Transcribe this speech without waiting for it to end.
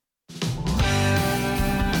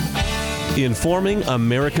informing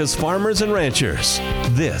America's farmers and ranchers.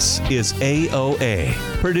 This is AOA,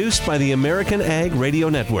 produced by the American Ag Radio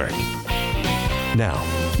Network. Now,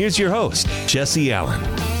 here's your host, Jesse Allen.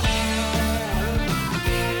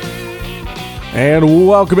 And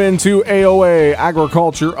welcome into AOA,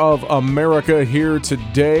 Agriculture of America, here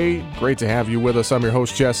today. Great to have you with us. I'm your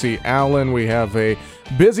host, Jesse Allen. We have a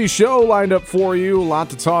busy show lined up for you. A lot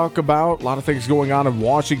to talk about. A lot of things going on in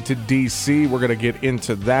Washington, D.C. We're going to get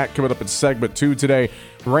into that coming up in segment 2 today.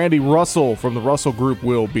 Randy Russell from the Russell Group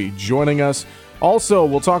will be joining us. Also,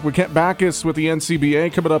 we'll talk with Kent Bacus with the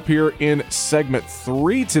NCBA coming up here in segment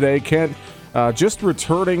 3 today. Kent, just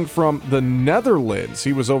returning from the Netherlands.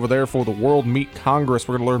 He was over there for the World Meat Congress.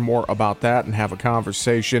 We're going to learn more about that and have a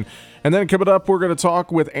conversation. And then coming up, we're going to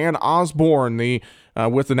talk with Ann Osborne,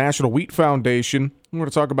 with the National Wheat Foundation. We're going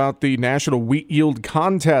to talk about the National Wheat Yield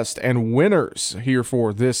Contest and winners here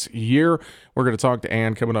for this year. We're going to talk to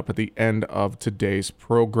Ann coming up at the end of today's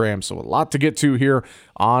program. So a lot to get to here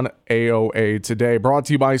on AOA today. Brought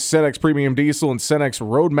to you by Cenex Premium Diesel and Cenex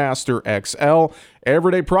Roadmaster XL.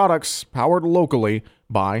 Everyday products powered locally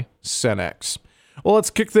by Cenex. Well,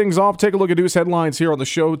 let's kick things off. Take a look at news headlines here on the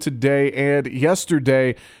show today. And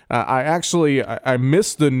yesterday, I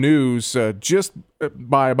missed the news just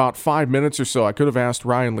by about 5 minutes or so. I could have asked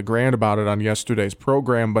Ryan LeGrand about it on yesterday's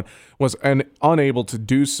program, but was unable to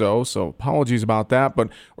do so. So apologies about that. But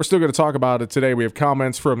we're still going to talk about it today. We have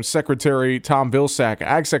comments from Secretary Tom Vilsack,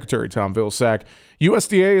 Ag Secretary Tom Vilsack.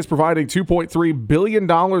 USDA is providing $2.3 billion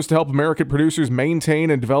to help American producers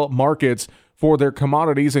maintain and develop markets for their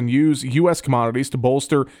commodities and use U.S. commodities to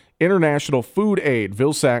bolster international food aid.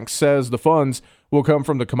 Vilsack says the funds will come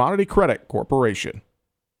from the Commodity Credit Corporation.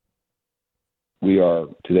 We are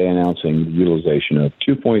today announcing the utilization of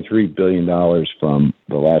 $2.3 billion from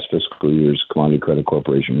the last fiscal year's Commodity Credit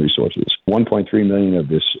Corporation resources. $1.3 million of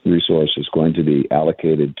this resource is going to be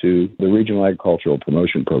allocated to the Regional Agricultural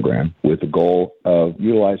Promotion Program with the goal of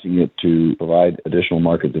utilizing it to provide additional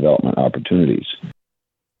market development opportunities.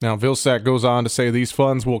 Now, Vilsack goes on to say these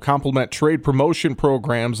funds will complement trade promotion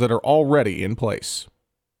programs that are already in place.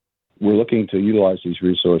 We're looking to utilize these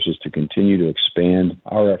resources to continue to expand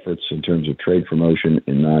our efforts in terms of trade promotion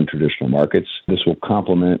in non-traditional markets. This will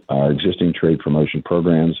complement our existing trade promotion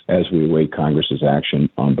programs as we await Congress's action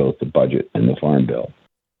on both the budget and the Farm Bill.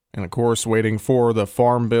 And, of course, waiting for the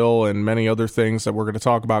Farm Bill and many other things that we're going to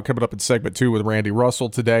talk about coming up in segment 2 with Randy Russell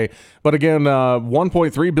today. But, again,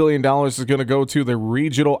 $1.3 billion is going to go to the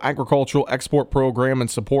Regional Agricultural Export Program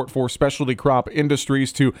and support for specialty crop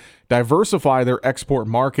industries to diversify their export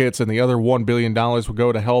markets. And the other $1 billion will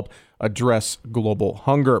go to help address global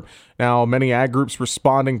hunger. Now, many ag groups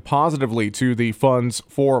responding positively to the funds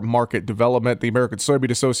for market development. The American Soybean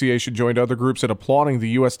Association joined other groups in applauding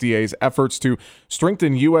the USDA's efforts to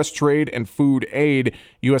strengthen U.S. trade and food aid.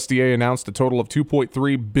 USDA announced a total of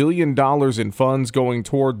 $2.3 billion in funds going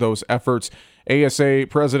toward those efforts. ASA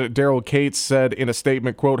President Daryl Cates said in a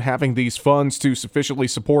statement, quote, having these funds to sufficiently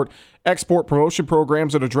support export promotion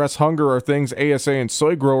programs that address hunger are things ASA and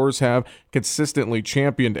soy growers have consistently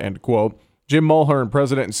championed, end quote. Jim Mulhern,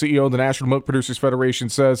 President and CEO of the National Milk Producers Federation,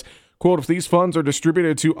 says, quote, if these funds are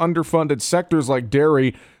distributed to underfunded sectors like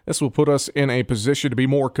dairy, this will put us in a position to be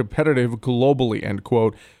more competitive globally, end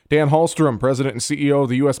quote. Dan Hallstrom, President and CEO of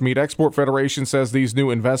the U.S. Meat Export Federation, says these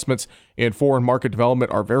new investments in foreign market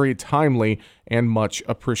development are very timely and much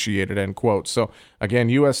appreciated, end quote. So, again,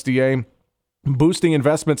 USDA boosting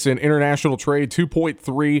investments in international trade,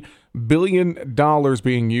 $2.3 billion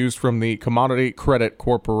being used from the Commodity Credit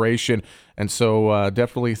Corporation. And so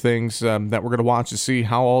definitely things that we're going to watch to see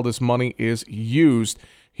how all this money is used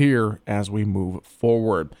here as we move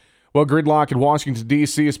forward. Well, gridlock in Washington,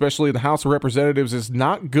 D.C., especially the House of Representatives, is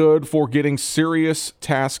not good for getting serious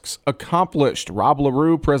tasks accomplished. Rob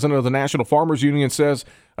LaRue, president of the National Farmers Union, says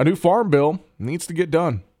a new farm bill needs to get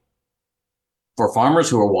done. For farmers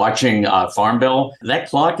who are watching Farm Bill, that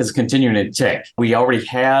clock is continuing to tick. We already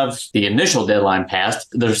have the initial deadline passed.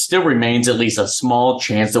 There still remains at least a small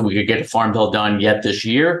chance that we could get a Farm Bill done yet this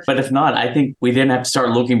year. But if not, I think we then have to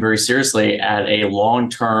start looking very seriously at a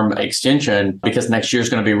long-term extension because next year is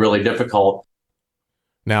going to be really difficult.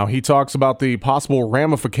 Now, he talks about the possible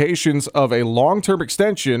ramifications of a long-term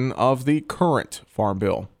extension of the current Farm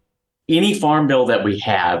Bill. Any farm bill that we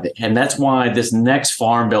have, and that's why this next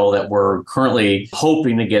farm bill that we're currently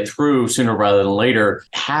hoping to get through sooner rather than later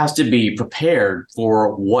has to be prepared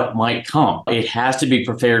for what might come. It has to be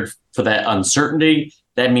prepared for that uncertainty.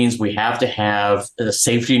 That means we have to have a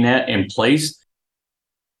safety net in place.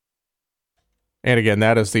 And again,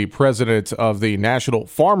 that is the president of the National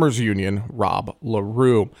Farmers Union, Rob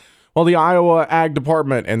LaRue. Well, the Iowa Ag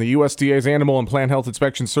Department and the USDA's Animal and Plant Health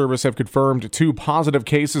Inspection Service have confirmed 2 positive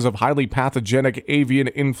cases of highly pathogenic avian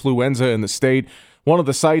influenza in the state. One of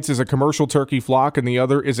the sites is a commercial turkey flock, and the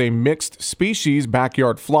other is a mixed species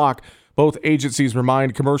backyard flock. Both agencies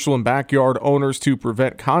remind commercial and backyard owners to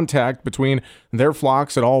prevent contact between their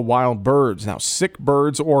flocks and all wild birds. Now, sick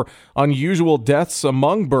birds or unusual deaths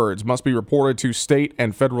among birds must be reported to state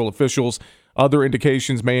and federal officials. Other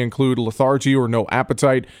indications may include lethargy or no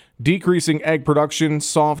appetite, decreasing egg production,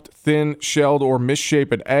 soft, thin, shelled, or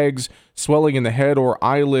misshapen eggs, swelling in the head or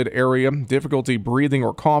eyelid area, difficulty breathing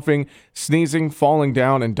or coughing, sneezing, falling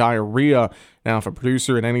down, and diarrhea. Now, if a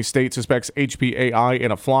producer in any state suspects HPAI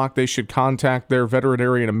in a flock, they should contact their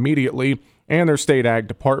veterinarian immediately and their state ag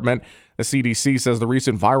department. The CDC says the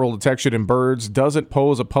recent viral detection in birds doesn't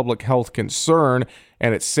pose a public health concern,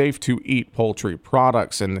 and it's safe to eat poultry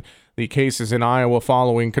products. And the cases in Iowa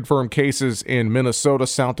following confirmed cases in Minnesota,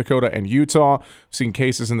 South Dakota, and Utah. We've seen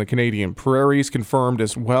cases in the Canadian prairies confirmed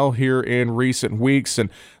as well here in recent weeks. And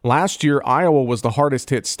last year, Iowa was the hardest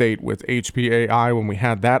hit state with HPAI when we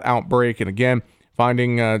had that outbreak. And again,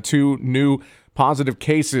 finding 2 new positive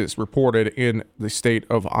cases reported in the state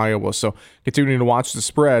of Iowa. So continuing to watch the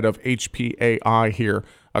spread of HPAI here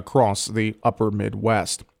across the upper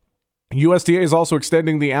Midwest. USDA is also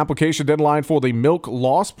extending the application deadline for the milk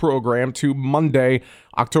loss program to Monday,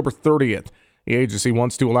 October 30th. The agency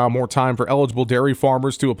wants to allow more time for eligible dairy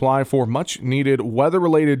farmers to apply for much-needed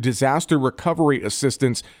weather-related disaster recovery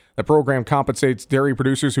assistance. The program compensates dairy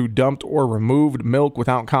producers who dumped or removed milk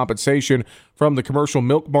without compensation from the commercial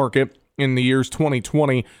milk market in the years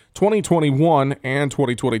 2020, 2021, and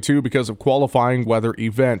 2022 because of qualifying weather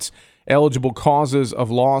events. Eligible causes of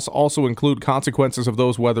loss also include consequences of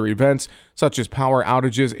those weather events, such as power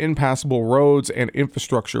outages, impassable roads, and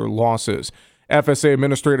infrastructure losses. FSA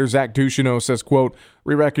Administrator Zach Ducheneau says, quote,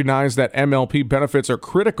 "We recognize that MLP benefits are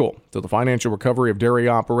critical to the financial recovery of dairy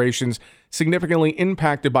operations significantly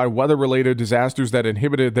impacted by weather-related disasters that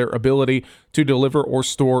inhibited their ability to deliver or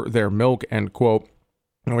store their milk," end quote.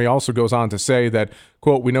 And he also goes on to say that,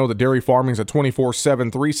 quote, "We know that dairy farming is a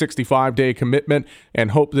 24/7, 365-day commitment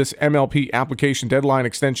and hope this MLP application deadline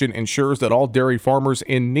extension ensures that all dairy farmers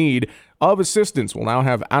in need of assistance will now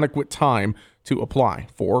have adequate time to apply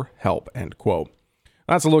for help," end quote.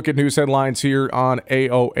 That's a look at news headlines here on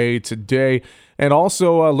AOA today. And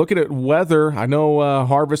also looking at weather, I know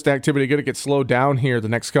harvest activity going to get slowed down here the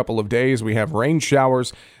next couple of days. We have rain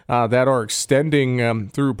showers that are extending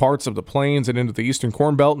through parts of the plains and into the eastern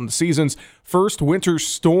Corn Belt, and the season's first winter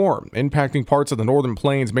storm impacting parts of the northern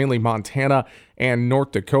plains, mainly Montana and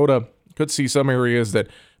North Dakota. Could see some areas that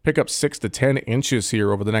pick up 6 to 10 inches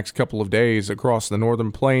here over the next couple of days across the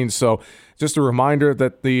northern plains. So just a reminder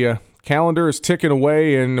that the calendar is ticking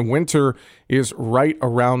away and winter is right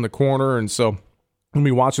around the corner. And so we'll be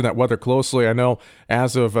watching that weather closely. I know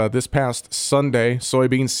as of this past Sunday,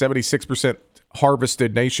 soybeans 76%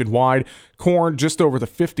 harvested nationwide, corn just over the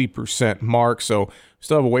 50% mark. So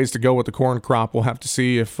still have a ways to go with the corn crop. We'll have to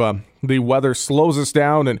see if the weather slows us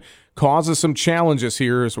down and causes some challenges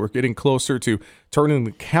here as we're getting closer to turning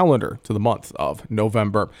the calendar to the month of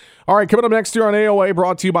November. All right, coming up next here on AOA,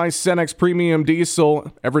 brought to you by Cenex Premium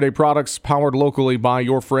Diesel, everyday products powered locally by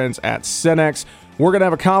your friends at Cenex. We're going to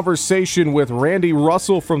have a conversation with Randy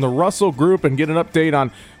Russell from the Russell Group and get an update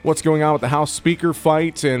on what's going on with the House Speaker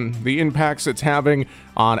fight and the impacts it's having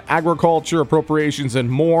on agriculture, appropriations, and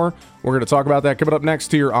more. We're going to talk about that coming up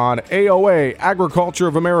next here on AOA, Agriculture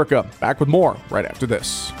of America. Back with more right after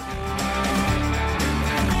this.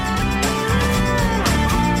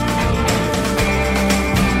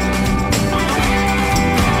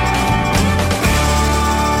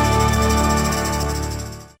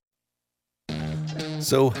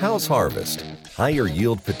 So how's harvest? Higher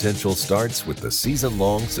yield potential starts with the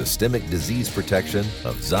season-long systemic disease protection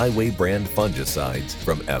of Xyway brand fungicides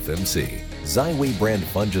from FMC. Xyway brand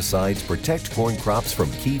fungicides protect corn crops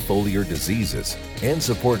from key foliar diseases and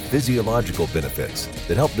support physiological benefits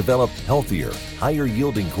that help develop healthier, higher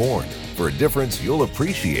yielding corn for a difference you'll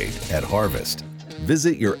appreciate at harvest.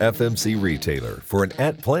 Visit your FMC retailer for an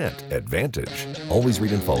at-plant advantage. Always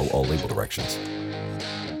read and follow all label directions.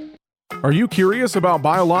 Are you curious about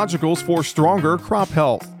biologicals for stronger crop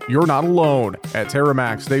health? You're not alone. At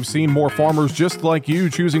Terramax, they've seen more farmers just like you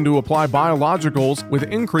choosing to apply biologicals with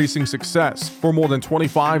increasing success. For more than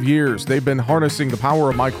 25 years, they've been harnessing the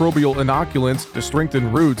power of microbial inoculants to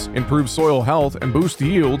strengthen roots, improve soil health, and boost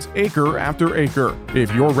yields acre after acre.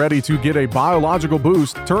 If you're ready to get a biological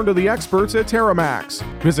boost, turn to the experts at Terramax.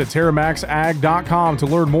 Visit TerramaxAg.com to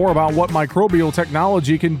learn more about what microbial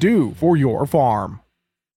technology can do for your farm.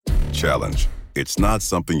 Challenge. It's not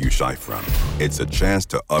something you shy from. It's a chance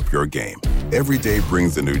to up your game. Every day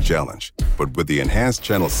brings a new challenge, but with the enhanced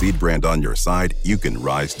Channel Seed brand on your side, you can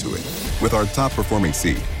rise to it. With our top-performing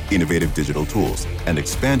seed, innovative digital tools, and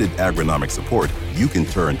expanded agronomic support, you can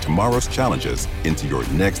turn tomorrow's challenges into your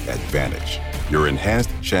next advantage. Your enhanced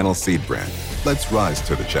Channel Seed brand. Let's rise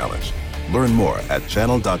to the challenge. Learn more at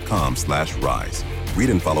channel.com/rise. Read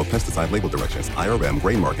and follow pesticide label directions, IRM,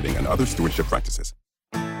 grain marketing, and other stewardship practices.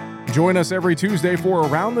 Join us every Tuesday for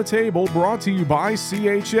Around the Table, brought to you by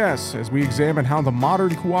CHS, as we examine how the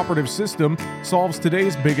modern cooperative system solves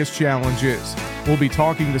today's biggest challenges. We'll be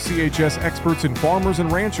talking to CHS experts and farmers and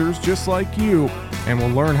ranchers just like you, and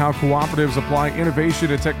we'll learn how cooperatives apply innovation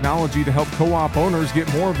and technology to help co-op owners get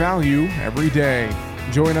more value every day.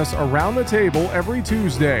 Join us around the table every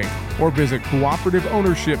Tuesday, or visit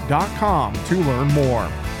cooperativeownership.com to learn more.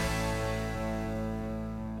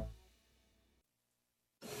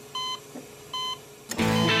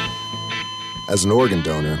 As an organ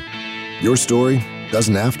donor, your story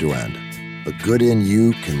doesn't have to end. The good in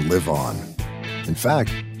you can live on. In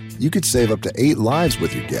fact, you could save up to 8 lives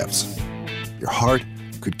with your gifts. Your heart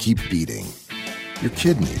could keep beating. Your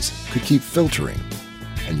kidneys could keep filtering.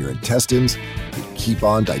 And your intestines could keep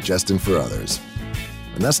on digesting for others.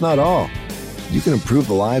 And that's not all. You can improve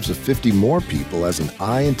the lives of 50 more people as an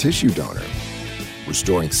eye and tissue donor,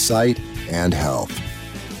 restoring sight and health.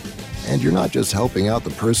 And you're not just helping out the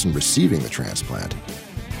person receiving the transplant.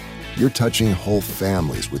 You're touching whole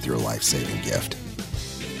families with your life-saving gift.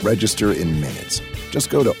 Register in minutes. Just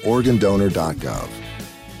go to organdonor.gov.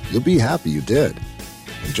 You'll be happy you did.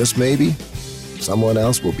 And just maybe, someone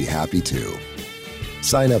else will be happy too.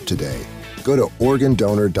 Sign up today. Go to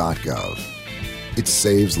organdonor.gov. It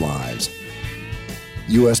saves lives.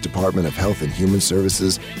 U.S. Department of Health and Human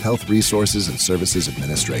Services, Health Resources and Services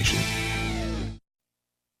Administration.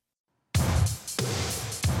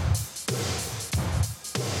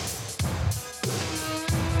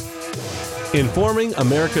 Informing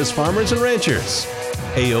America's farmers and ranchers.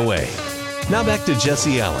 AOA. Now back to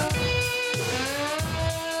Jesse Allen.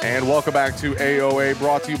 And welcome back to AOA,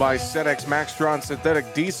 brought to you by Cenex Maxtron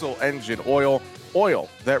Synthetic Diesel Engine Oil. Oil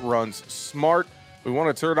that runs smart. We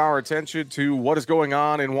want to turn our attention to what is going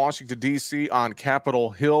on in Washington, D.C. on Capitol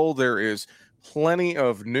Hill. There is plenty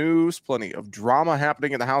of news, plenty of drama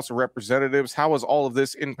happening in the House of Representatives. How is all of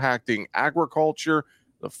this impacting agriculture,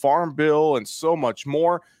 the Farm Bill, and so much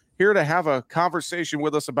more? Here to have a conversation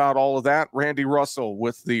with us about all of that, Randy Russell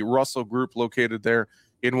with the Russell Group located there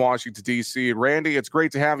in Washington, D.C. Randy, it's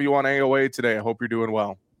great to have you on AOA today. I hope you're doing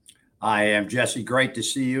well. I am, Jesse. Great to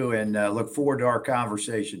see you, and look forward to our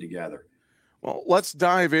conversation together. Well, let's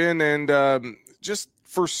dive in. And just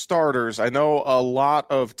for starters, I know a lot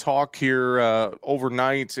of talk here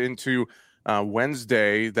overnight into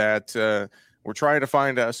Wednesday that we're trying to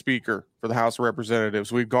find a speaker for the House of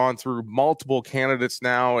Representatives. We've gone through multiple candidates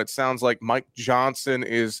now. It sounds like Mike Johnson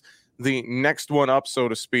is the next one up, so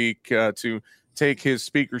to speak, to take his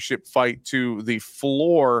speakership fight to the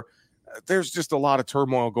floor. There's just a lot of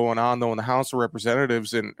turmoil going on, though, in the House of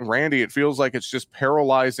Representatives. And, Randy, it feels like it's just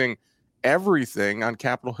paralyzing everything on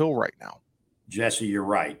Capitol Hill right now. Jesse, you're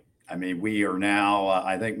right. I mean, we are now,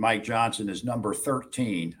 I think Mike Johnson is number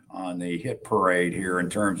 13 on the hit parade here in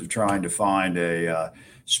terms of trying to find a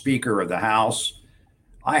Speaker of the House.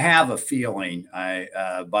 I have a feeling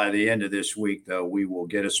by the end of this week, though, we will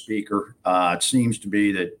get a speaker. It seems to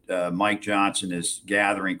be that Mike Johnson is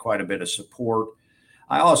gathering quite a bit of support.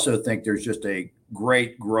 I also think there's just a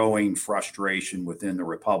great growing frustration within the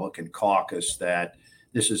Republican caucus that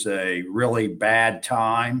this is a really bad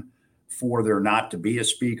time for there not to be a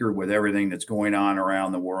speaker with everything that's going on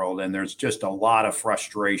around the world. And there's just a lot of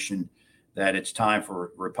frustration that it's time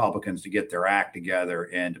for Republicans to get their act together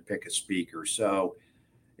and to pick a speaker. So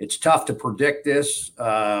it's tough to predict this,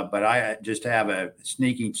 but I just have a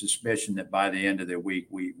sneaking suspicion that by the end of the week,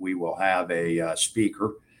 we will have a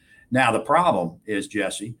speaker. Now, the problem is,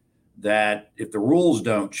 Jesse, that if the rules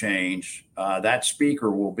don't change, that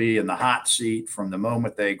speaker will be in the hot seat from the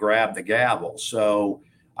moment they grab the gavel. So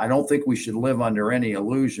I don't think we should live under any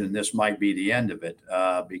illusion this might be the end of it,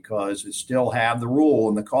 because it still have the rule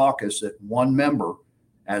in the caucus that one member,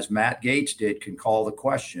 as Matt Gaetz did, can call the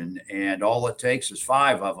question, and all it takes is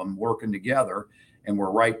 5 of them working together, and we're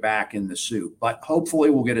right back in the soup. But hopefully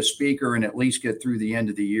we'll get a speaker and at least get through the end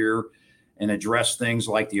of the year and address things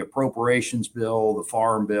like the appropriations bill, the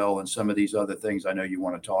farm bill, and some of these other things I know you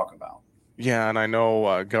want to talk about. Yeah, and I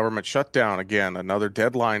know government shutdown, again, another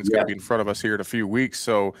deadline is going to be in front of us here in a few weeks.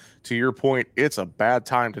 So to your point, it's a bad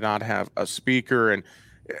time to not have a speaker. And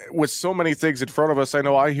with so many things in front of us, I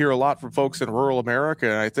know I hear a lot from folks in rural America,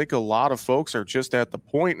 and I think a lot of folks are just at the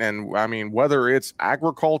point, and I mean, whether it's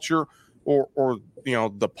agriculture or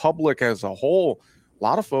the public as a whole, a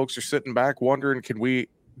lot of folks are sitting back wondering, can we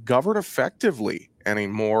govern effectively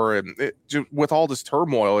anymore? And with all this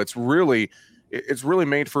turmoil, it's really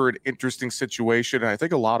made for an interesting situation, and I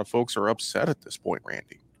think a lot of folks are upset at this point,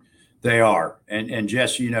 Randy. They are. And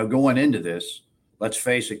Jesse, going into this, let's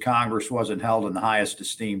face it, Congress wasn't held in the highest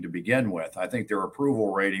esteem to begin with. I think their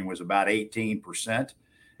approval rating was about 18%.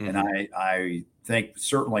 Mm-hmm. And I think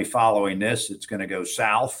certainly following this, it's going to go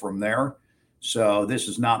south from there. So this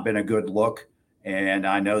has not been a good look. And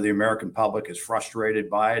I know the American public is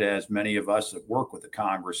frustrated by it, as many of us that work with the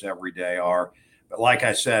Congress every day are. But like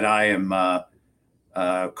I said, I am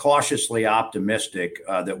cautiously optimistic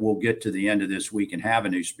that we'll get to the end of this week and have a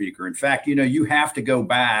new speaker. In fact, you have to go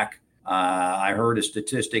back. I heard a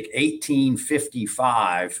statistic,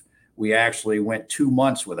 1855, we actually went 2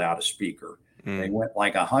 months without a speaker. They went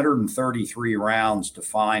like 133 rounds to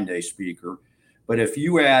find a speaker. But if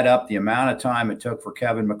you add up the amount of time it took for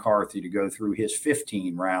Kevin McCarthy to go through his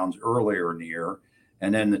 15 rounds earlier in the year,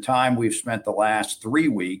 and then the time we've spent the last 3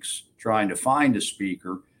 weeks trying to find a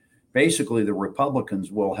speaker, basically the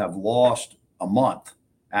Republicans will have lost a month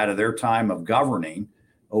out of their time of governing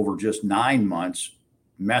over just 9 months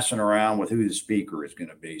messing around with who the speaker is going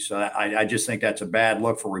to be. So I just think that's a bad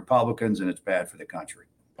look for Republicans, and it's bad for the country.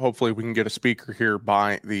 Hopefully we can get a speaker here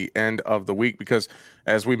by the end of the week, because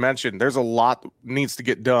as we mentioned, there's a lot needs to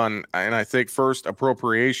get done. And I think first,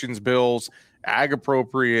 appropriations bills, ag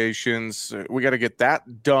appropriations, we got to get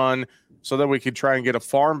that done so that we can try and get a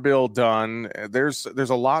farm bill done. There's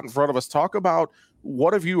a lot in front of us. Talk about,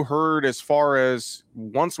 what have you heard as far as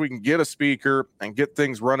once we can get a speaker and get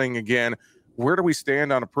things running again, where do we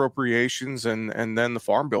stand on appropriations and then the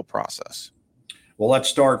farm bill process? Well, let's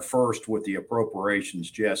start first with the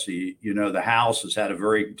appropriations, Jesse. The House has had a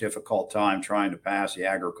very difficult time trying to pass the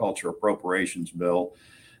agriculture appropriations bill.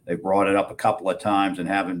 They've brought it up a couple of times and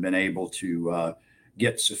haven't been able to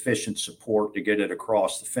get sufficient support to get it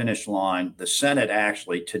across the finish line. The Senate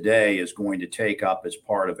actually today is going to take up as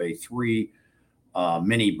part of a 3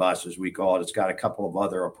 minibus, as we call it. It's got a couple of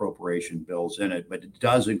other appropriation bills in it, but it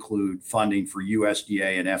does include funding for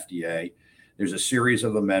USDA and FDA. There's a series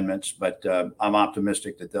of amendments, but I'm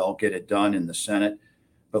optimistic that they'll get it done in the Senate.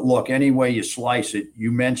 But look, any way you slice it,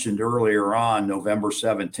 you mentioned earlier on November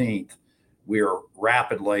 17th, we are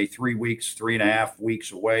rapidly 3.5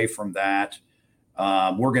 weeks away from that.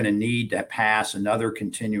 We're going to need to pass another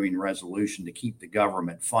continuing resolution to keep the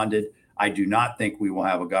government funded. I do not think we will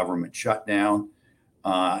have a government shutdown.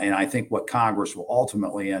 And I think what Congress will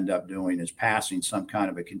ultimately end up doing is passing some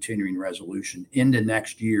kind of a continuing resolution into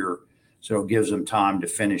next year, so it gives them time to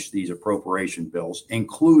finish these appropriation bills,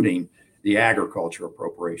 including the agriculture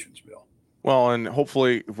appropriations bill. Well, and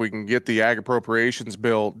hopefully if we can get the ag appropriations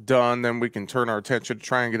bill done, then we can turn our attention to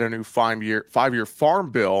try and get a new five-year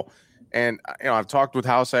farm bill. And I've talked with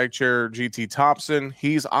House Ag Chair G.T. Thompson.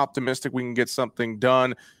 He's optimistic we can get something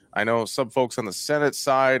done. I know some folks on the Senate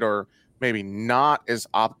side are maybe not as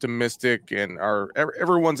optimistic, and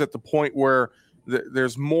everyone's at the point where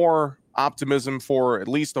there's more optimism for at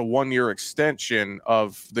least a 1-year extension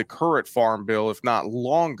of the current farm bill, if not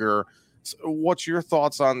longer. So what's your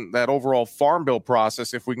thoughts on that overall farm bill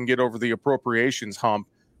process? If we can get over the appropriations hump,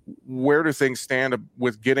 where do things stand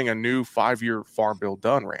with getting a new 5-year farm bill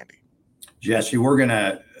done, Randy? Jesse, we're going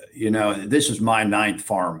to, this is my 9th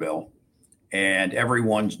farm bill, and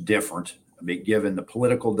everyone's different. I mean, given the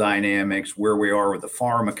political dynamics, where we are with the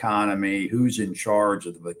farm economy, who's in charge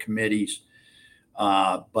of the committees.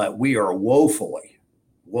 But we are woefully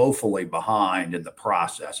behind in the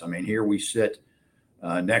process. I mean, here we sit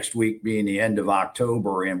next week being the end of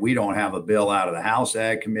October, and we don't have a bill out of the House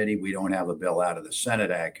Ag Committee. We don't have a bill out of the Senate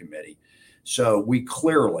Ag Committee. So we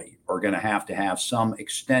clearly are going to have some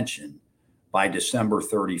extension by December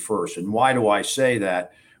 31st. And why do I say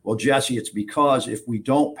that? Well, Jesse, it's because if we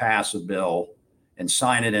don't pass a bill and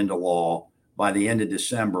sign it into law by the end of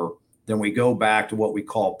December, then we go back to what we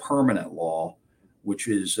call permanent law, which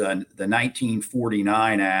is the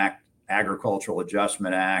 1949 Act, Agricultural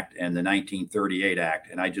Adjustment Act, and the 1938 Act.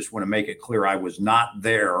 And I just want to make it clear, I was not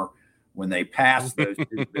there when they passed those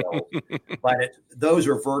 2 bills. But those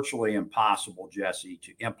are virtually impossible, Jesse,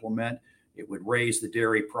 to implement. It would raise the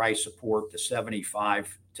dairy price support to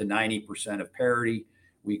 75 to 90% of parity.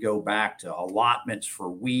 We go back to allotments for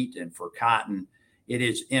wheat and for cotton. It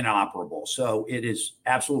is inoperable. So it is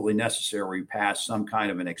absolutely necessary we pass some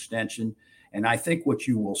kind of an extension. And I think what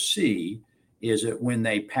you will see is that when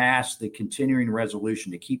they pass the continuing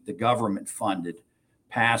resolution to keep the government funded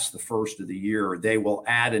past the first of the year, they will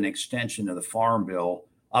add an extension of the Farm Bill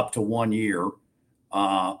up to 1 year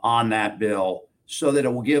on that bill, so that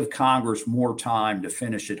it will give Congress more time to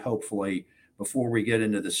finish it, hopefully, before we get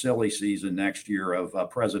into the silly season next year of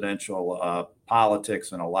presidential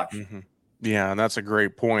politics and election. Mm-hmm. Yeah, and that's a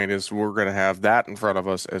great point, is we're going to have that in front of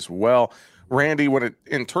us as well. Randy,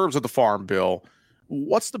 in terms of the Farm Bill,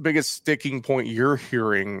 what's the biggest sticking point you're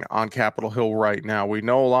hearing on Capitol Hill right now? We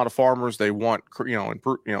know a lot of farmers, they want,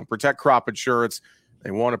 protect crop insurance.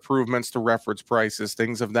 They want improvements to reference prices,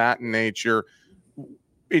 things of that nature.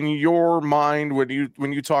 In your mind, when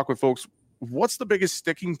you talk with folks, what's the biggest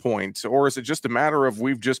sticking point? Or is it just a matter of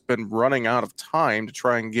we've just been running out of time to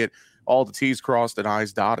try and get all the T's crossed and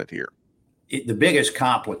I's dotted here? The biggest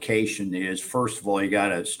complication is, first of all, you got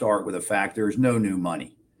to start with the fact there's no new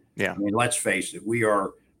money. Yeah. I mean, let's face it, we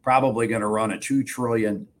are probably going to run a $2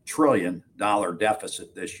 trillion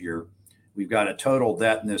deficit this year. We've got a total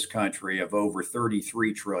debt in this country of over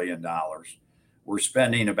 $33 trillion. We're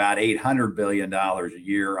spending about $800 billion a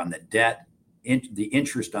year on the debt, the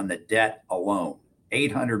interest on the debt alone,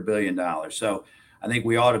 $800 billion. So I think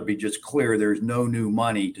we ought to be just clear there's no new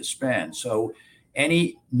money to spend. So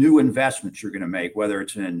any new investments you're going to make, whether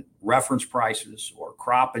it's in reference prices or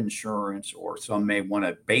crop insurance, or some may want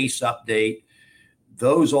a base update,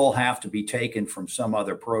 those all have to be taken from some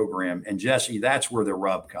other program. And Jesse, that's where the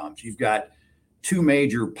rub comes. You've got two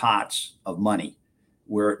major pots of money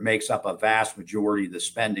where it makes up a vast majority of the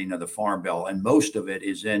spending of the Farm Bill. And most of it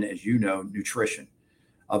is in, as you know, nutrition.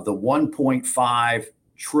 Of the $1.5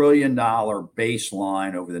 trillion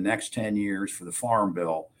baseline over the next 10 years for the Farm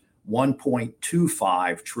Bill,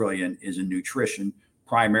 $1.25 trillion is in nutrition,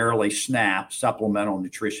 primarily SNAP, Supplemental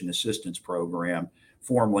Nutrition Assistance Program,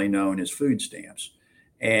 formerly known as food stamps.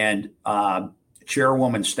 And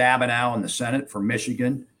Chairwoman Stabenow in the Senate from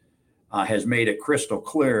Michigan has made it crystal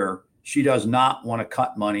clear she does not want to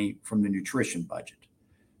cut money from the nutrition budget.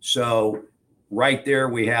 So right there,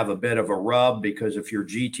 we have a bit of a rub, because if you're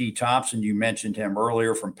G.T. Thompson, you mentioned him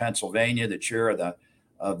earlier, from Pennsylvania, the chair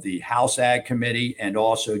of the House Ag Committee, and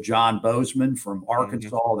also John Bozeman from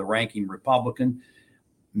Arkansas, the ranking Republican.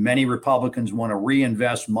 Many Republicans want to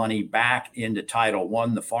reinvest money back into Title I,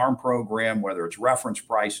 the farm program, whether it's reference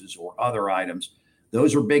prices or other items.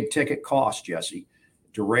 Those are big ticket costs, Jesse.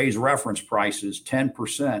 To raise reference prices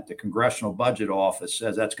 10%, the Congressional Budget Office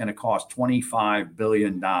says that's going to cost $25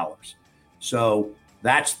 billion. So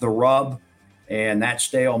that's the rub, and that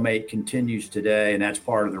stalemate continues today, and that's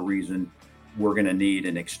part of the reason we're going to need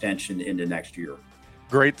an extension into next year.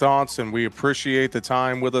 Great thoughts, and we appreciate the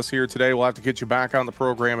time with us here today. We'll have to get you back on the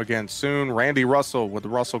program again soon. Randy Russell with the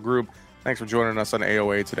Russell Group, thanks for joining us on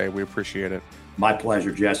AOA today. We appreciate it. My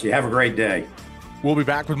pleasure, Jesse. Have a great day. We'll be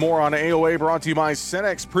back with more on AOA, brought to you by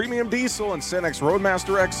Cenex Premium Diesel and Cenex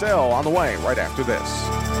Roadmaster XL, on the way right after this.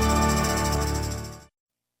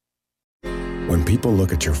 When people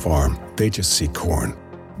look at your farm, they just see corn.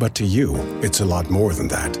 But to you, it's a lot more than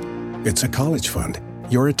that. It's a college fund,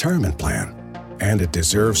 your retirement plan, and it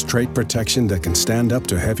deserves trait protection that can stand up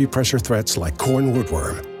to heavy pressure threats like corn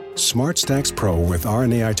woodworm. SmartStax Pro with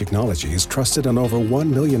RNAi technology is trusted on over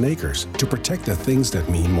 1 million acres to protect the things that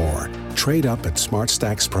mean more. Trade up at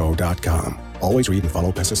smartstaxpro.com. Always read and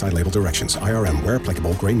follow pesticide label directions. IRM, where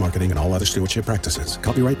applicable, grain marketing, and all other stewardship practices.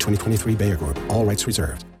 Copyright 2023 Bayer Group. All rights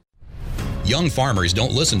reserved. Young farmers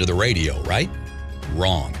don't listen to the radio, right?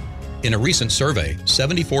 Wrong. In a recent survey,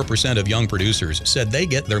 74% of young producers said they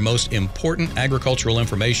get their most important agricultural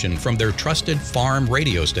information from their trusted farm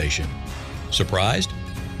radio station. Surprised?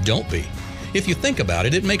 Don't be. If you think about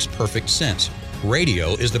it, it makes perfect sense.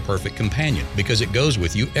 Radio is the perfect companion because it goes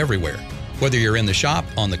with you everywhere. Whether you're in the shop,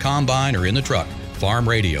 on the combine, or in the truck, farm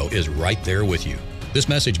radio is right there with you. This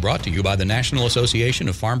message brought to you by the National Association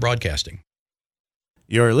of Farm Broadcasting.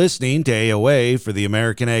 You're listening to AOA for the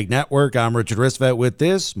American Ag Network. I'm Richard Risvet with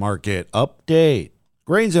this market update.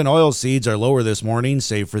 Grains and oilseeds are lower this morning,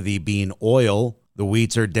 save for the bean oil. The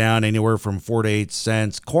wheats are down anywhere from 4 to 8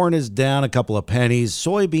 cents. Corn is down a couple of pennies.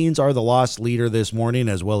 Soybeans are the loss leader this morning,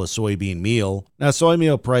 as well as soybean meal. Now, soy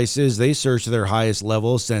meal prices, they surged to their highest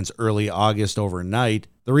level since early August overnight.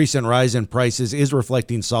 The recent rise in prices is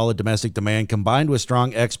reflecting solid domestic demand combined with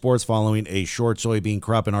strong exports following a short soybean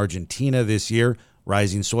crop in Argentina this year.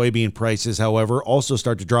 Rising soybean prices, however, also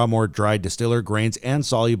start to draw more dried distiller grains and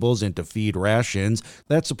solubles into feed rations.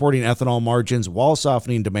 That's supporting ethanol margins while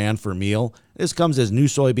softening demand for meal. This comes as new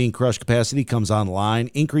soybean crush capacity comes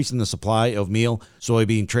online, increasing the supply of meal.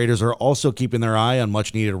 Soybean traders are also keeping their eye on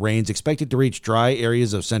much-needed rains expected to reach dry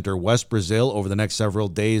areas of center-west Brazil over the next several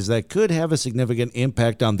days that could have a significant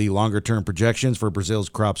impact on the longer-term projections for Brazil's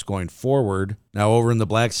crops going forward. Now, over in the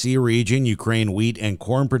Black Sea region, Ukraine wheat and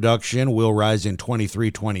corn production will rise in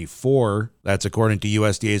 23-24. That's according to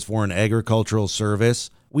USDA's Foreign Agricultural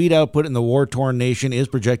Service. Wheat output in the war-torn nation is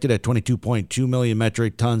projected at 22.2 million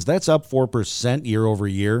metric tons. That's up 4% year over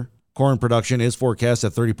year. Corn production is forecast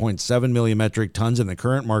at 30.7 million metric tons in the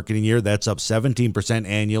current marketing year. That's up 17%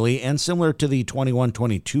 annually and similar to the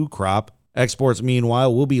 21-22 crop. Exports,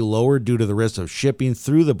 meanwhile, will be lowered due to the risk of shipping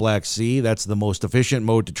through the Black Sea. That's the most efficient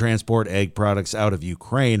mode to transport ag products out of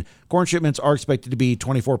Ukraine. Corn shipments are expected to be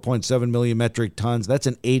 24.7 million metric tons. That's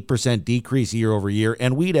an 8% decrease year over year.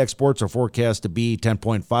 And wheat exports are forecast to be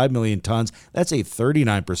 10.5 million tons. That's a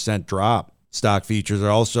 39% drop. Stock futures are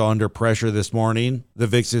also under pressure this morning. The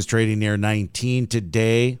VIX is trading near 19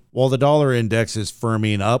 today, while the dollar index is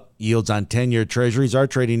firming up. Yields on 10-year treasuries are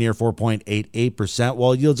trading near 4.88%,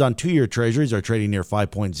 while yields on 2-year treasuries are trading near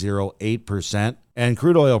 5.08%. And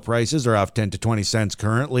crude oil prices are off 10 to 20 cents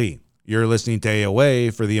currently. You're listening to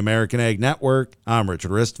AOA for the American Ag Network. I'm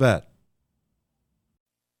Richard Ristvet.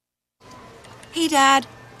 Hey, Dad,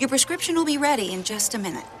 your prescription will be ready in just a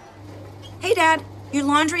minute. Hey, Dad. Your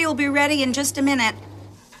laundry will be ready in just a minute.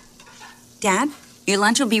 Dad, your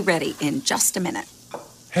lunch will be ready in just a minute.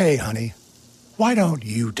 Hey, honey, why don't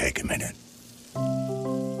you take a minute?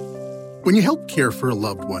 When you help care for a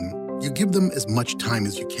loved one, you give them as much time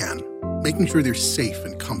as you can, making sure they're safe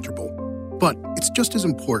and comfortable. But it's just as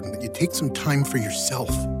important that you take some time for yourself.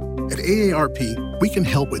 At AARP, we can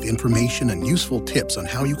help with information and useful tips on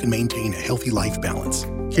how you can maintain a healthy life balance,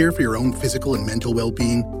 care for your own physical and mental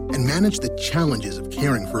well-being, and manage the challenges of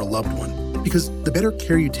caring for a loved one. Because the better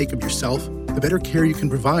care you take of yourself, the better care you can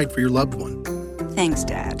provide for your loved one. Thanks,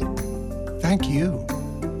 Dad. Thank you.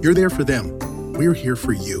 You're there for them. We're here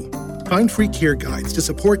for you. Find free care guides to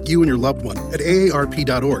support you and your loved one at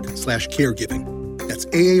aarp.org/caregiving. That's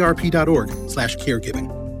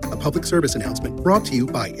aarp.org/caregiving. A public service announcement brought to you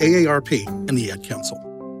by AARP and the Ad Council.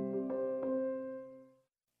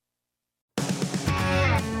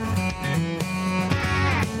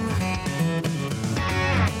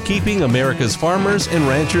 Keeping America's farmers and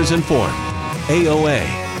ranchers informed. AOA.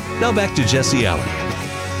 Now back to Jesse Allen.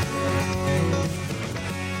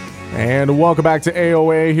 And welcome back to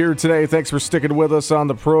AOA here today. Thanks for sticking with us on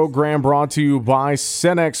the program, brought to you by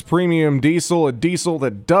Cenex Premium Diesel, a diesel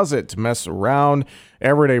that doesn't mess around.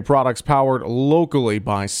 Everyday products powered locally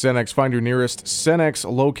by Cenex. Find your nearest Cenex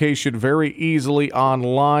location very easily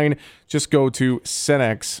online. Just go to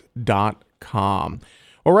cenex.com.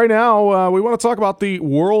 Well, right now, we want to talk about the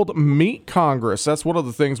World Meat Congress. That's one of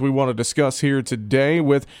the things we want to discuss here today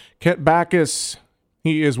with Kent Bacus.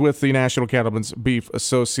 He is with the National Cattlemen's Beef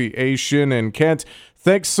Association. And Kent,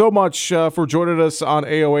 thanks so much for joining us on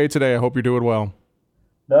AOA today. I hope you're doing well.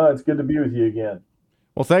 No, it's good to be with you again.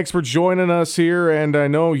 Well, thanks for joining us here. And I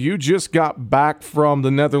know you just got back from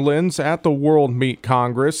the Netherlands at the World Meat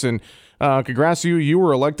Congress. And congrats to you. You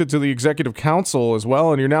were elected to the Executive Council as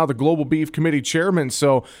well, and you're now the Global Beef Committee Chairman.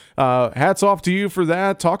 So hats off to you for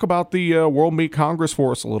that. Talk about the World Meat Congress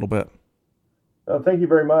for us a little bit. Thank you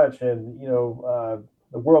very much. And,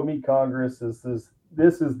 the World Meat Congress this is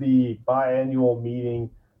the biannual meeting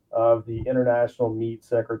of the International Meat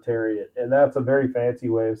Secretariat. And that's a very fancy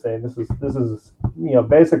way of saying this is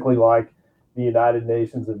basically like the United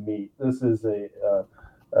Nations of Meat. This is a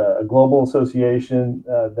global association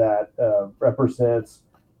that represents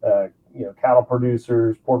cattle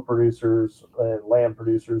producers, pork producers, and lamb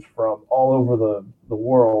producers from all over the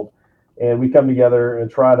world, and we come together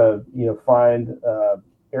and try to find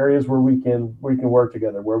areas where we can work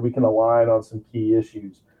together, where we can align on some key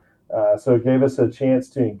issues. So it gave us a chance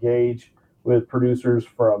to engage with producers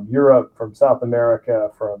from Europe, from South America,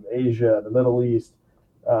 from Asia, the Middle East,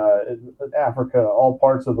 Africa, all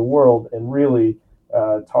parts of the world, and really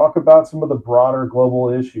talk about some of the broader global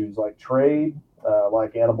issues like trade,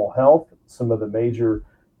 like animal health, some of the major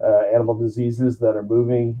animal diseases that are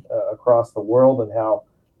moving across the world, and how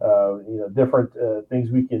different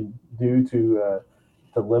things we can do to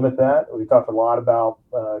limit that. We talked a lot about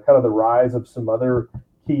kind of the rise of some other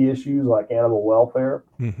key issues like animal welfare,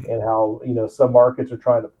 and how some markets are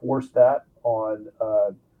trying to force that on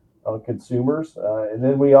consumers. And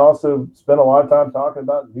then we also spent a lot of time talking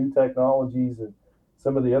about new technologies and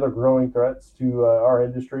some of the other growing threats to our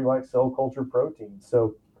industry, like cell culture proteins.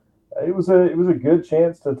 So it was a good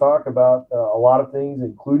chance to talk about a lot of things,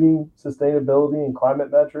 including sustainability and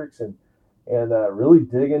climate metrics, and and really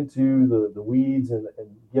dig into the weeds and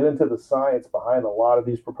get into the science behind a lot of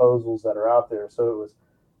these proposals that are out there. So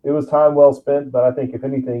it was time well spent, but I think if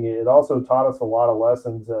anything, it also taught us a lot of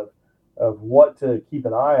lessons of what to keep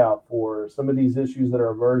an eye out for, some of these issues that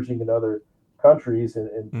are emerging in other countries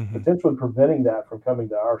and potentially preventing that from coming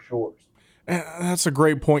to our shores. And that's a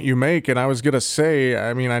great point you make. And I was going to say,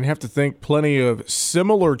 I mean, I'd have to think plenty of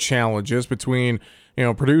similar challenges between,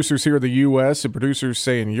 producers here in the U.S. and producers,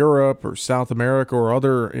 say, in Europe or South America or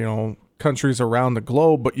other, countries around the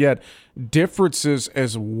globe, but yet differences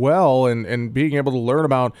as well, and being able to learn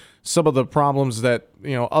about some of the problems that,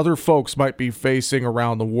 other folks might be facing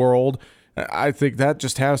around the world. I think that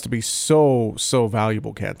just has to be so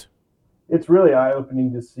valuable, Kent. It's really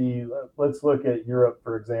eye-opening to see. Let's look at Europe,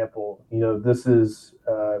 for example. This is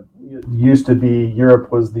used to be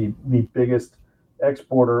Europe was the biggest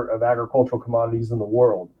exporter of agricultural commodities in the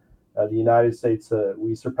world. The United States,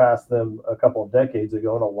 we surpassed them a couple of decades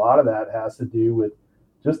ago, and a lot of that has to do with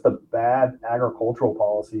just the bad agricultural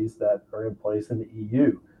policies that are in place in the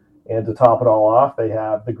EU. And to top it all off, they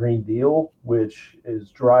have the Green Deal, which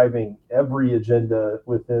is driving every agenda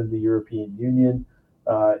within the European Union.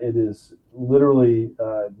 It is literally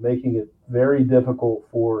making it very difficult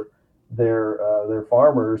for their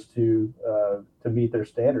farmers to meet their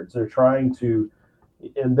standards. They're trying to,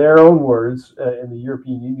 in their own words, in the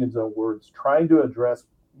European Union's own words, trying to address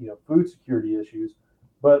food security issues,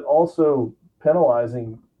 but also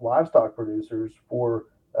penalizing livestock producers for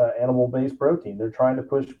animal-based protein. They're trying to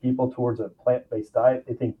push people towards a plant-based diet.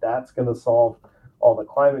 They think that's going to solve all the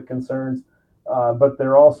climate concerns. But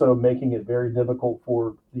they're also making it very difficult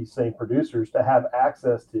for these same producers to have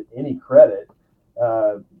access to any credit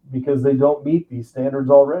because they don't meet these standards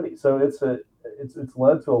already. So it's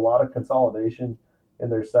led to a lot of consolidation in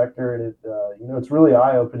their sector, and it's really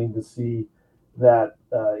eye-opening to see that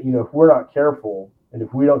if we're not careful and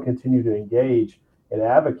if we don't continue to engage and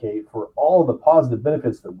advocate for all of the positive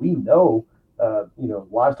benefits that we know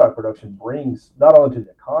livestock production brings not only to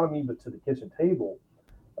the economy but to the kitchen table.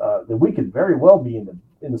 That we could very well be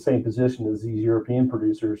in the same position as these European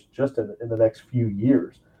producers just in the next few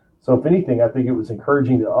years. So if anything, I think it was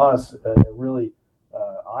encouraging to us and really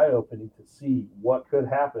eye-opening to see what could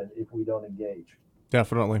happen if we don't engage.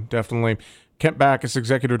 Definitely. Kent Bacus,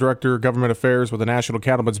 Executive Director, Government Affairs with the National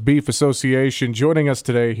Cattlemen's Beef Association, joining us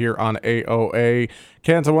today here on AOA.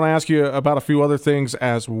 Kent, I want to ask you about a few other things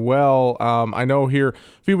as well. I know here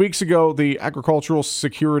a few weeks ago, the Agricultural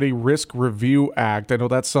Security Risk Review Act, I know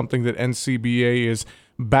that's something that NCBA is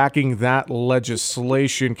backing that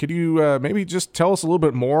legislation. Could you maybe just tell us a little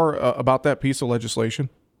bit more about that piece of legislation?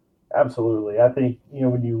 Absolutely. I think,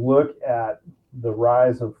 when you look at the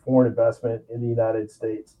rise of foreign investment in the United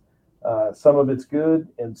States, some of it's good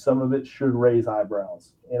and some of it should raise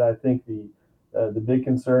eyebrows. And I think the big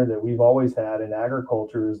concern that we've always had in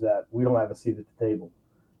agriculture is that we don't have a seat at the table.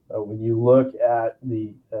 When you look at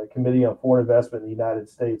the Committee on Foreign Investment in the United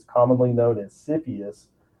States, commonly known as CFIUS,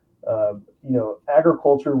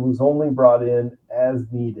 agriculture was only brought in as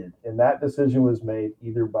needed. And that decision was made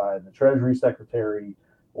either by the Treasury Secretary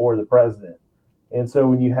or the President. And so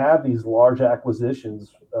when you have these large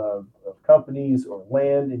acquisitions of companies or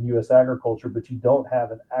land in U.S. agriculture, but you don't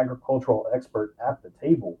have an agricultural expert at the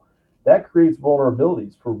table, that creates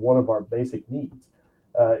vulnerabilities for one of our basic needs,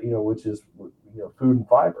 which is food and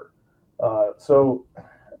fiber. So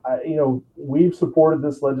we've supported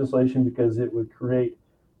this legislation because it would create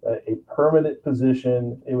a permanent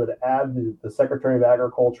position. It would add the Secretary of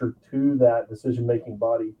Agriculture to that decision-making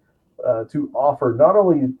body to offer not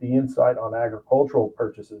only the insight on agricultural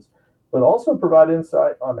purchases, but also provide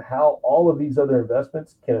insight on how all of these other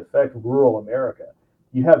investments can affect rural America.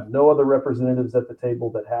 You have no other representatives at the table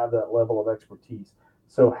that have that level of expertise.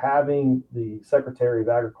 So having the Secretary of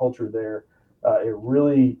Agriculture there, it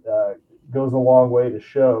really goes a long way to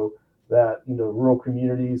show that rural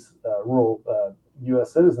communities, rural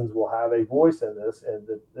U.S. citizens will have a voice in this, and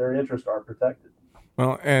that their interests are protected.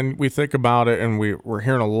 Well, and we think about it, and we're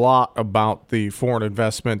hearing a lot about the foreign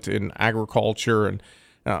investment in agriculture, and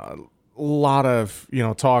a lot of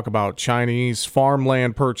talk about Chinese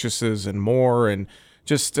farmland purchases and more. And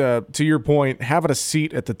just to your point, having a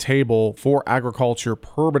seat at the table for agriculture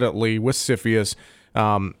permanently with CFIUS,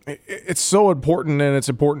 it's so important, and it's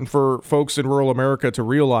important for folks in rural America to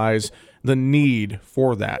realize the need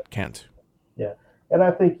for that, Kent. Yeah, and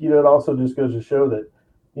I think it also just goes to show that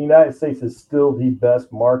the United States is still the best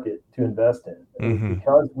market to invest in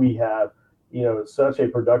because we have, such a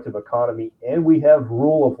productive economy, and we have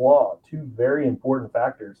rule of law, two very important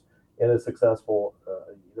factors in a successful,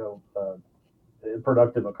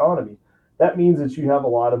 productive economy. that means that you have a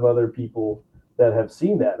lot of other people that have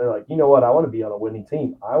seen that. They're like, you know what, I want to be on a winning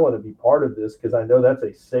team. I want to be part of this because I know that's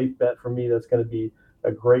a safe bet for me. That's going to be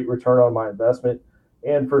a great return on my investment.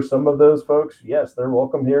 And for some of those folks, yes, they're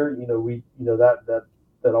welcome here.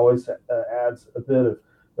 That always adds a bit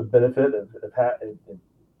of benefit. It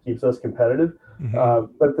keeps us competitive.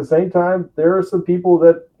 Mm-hmm. But at the same time, there are some people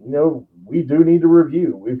that, we do need to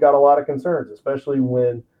review. We've got a lot of concerns, especially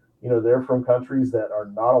when, they're from countries that are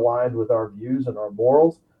not aligned with our views and our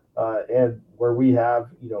morals, and where we have,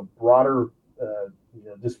 broader,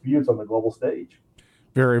 disputes on the global stage.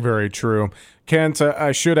 Very, very true. Kent,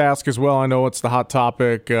 I should ask as well, I know it's the hot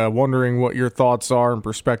topic, wondering what your thoughts are and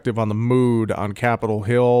perspective on the mood on Capitol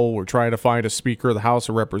Hill. We're trying to find a Speaker of the House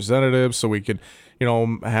of Representatives so we can,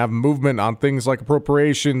 have movement on things like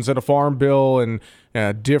appropriations and a farm bill and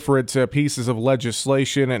different pieces of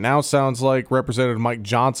legislation. It now sounds like Representative Mike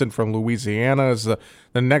Johnson from Louisiana is the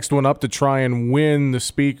next one up to try and win the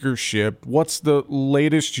speakership. What's the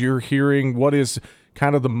latest you're hearing? What is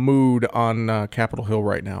kind of the mood on Capitol Hill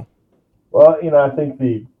right now? Well, I think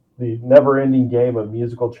the never-ending game of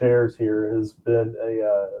musical chairs here has been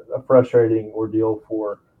a frustrating ordeal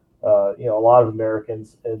for a lot of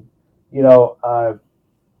Americans, and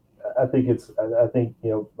I think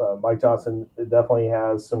Mike Johnson definitely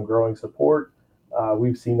has some growing support.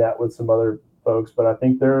 We've seen that with some other folks, but I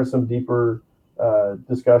think there are some deeper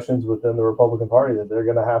discussions within the Republican Party that they're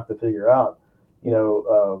going to have to figure out.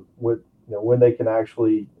 When they can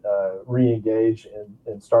actually re-engage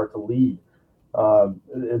and start to lead.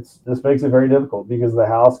 This makes it very difficult because the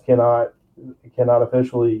House cannot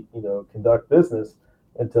officially conduct business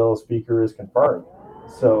until a speaker is confirmed.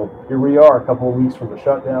 So here we are, a couple of weeks from the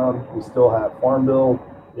shutdown. We still have farm bill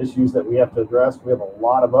issues that we have to address. We have a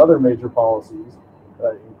lot of other major policies,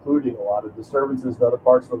 including a lot of disturbances in other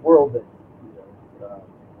parts of the world that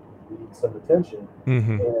need some attention,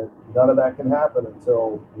 and none of that can happen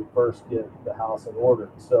until we first get the House in order.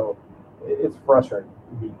 So it's frustrating,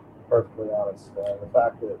 to be perfectly honest. The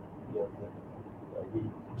fact that we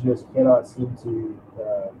just cannot seem to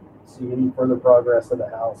see any further progress in the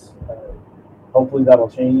House. Hopefully that'll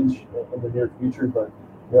change in the near future, but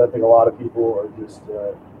I think a lot of people are just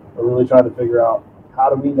are really trying to figure out how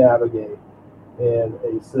do we navigate in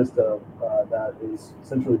a system that is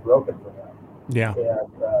essentially broken for them. Yeah.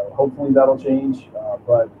 And hopefully that'll change,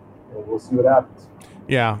 but we'll see what happens.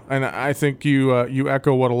 Yeah, and I think you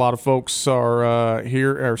echo what a lot of folks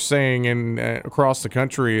are saying across the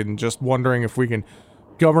country, and just wondering if we can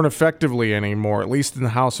govern effectively anymore, at least in the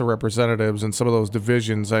House of Representatives and some of those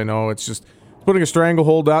divisions. I know it's just putting a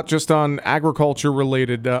stranglehold not just on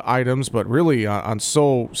agriculture-related items, but really on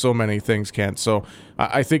so many things, Kent. So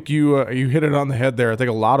I think you hit it on the head there. I think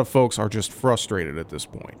a lot of folks are just frustrated at this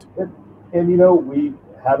point. And we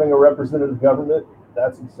having a representative government,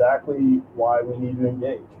 that's exactly why we need to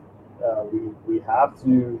engage. We have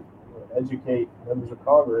to educate members of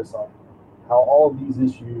Congress on how all of these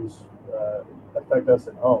issues affect us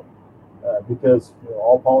at home, because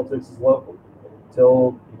all politics is local.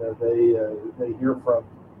 Until they hear from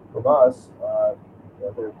us,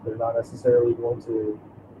 they're not necessarily going to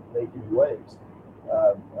make any waves.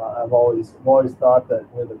 I've always thought that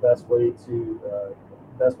the best way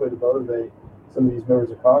to motivate some of these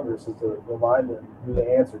members of Congress is to remind them who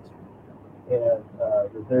they answer to, and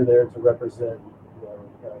that they're there to represent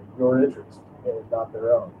your interests and not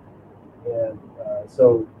their own. And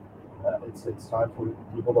so it's time for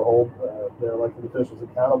people to hold their elected officials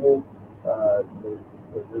accountable.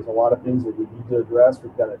 There's a lot of things that we need to address.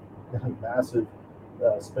 We've got a massive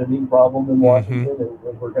spending problem in Washington,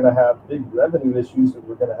 and we're going to have big revenue issues that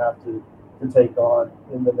we're going to have to take on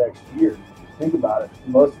in the next year. Think about it.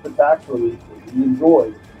 Most of the tax relief that we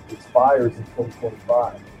enjoy expires in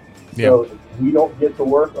 2025. So if we don't get to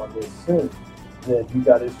work on this soon, then you've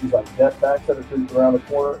got issues like death tax that are creeping around the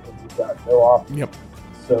corner, and you've got no options. Yep.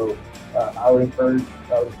 So I would encourage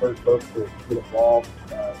folks to get involved.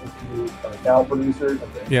 If you're a cow producer,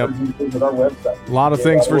 visit our website. A lot of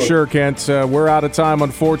things for sure, Kent. We're out of time,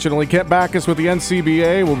 unfortunately. Kent Bacus with the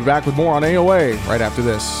NCBA. We'll be back with more on AOA right after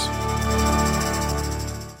this.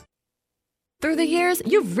 Through the years,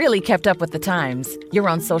 you've really kept up with the times. You're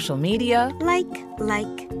on social media. Like,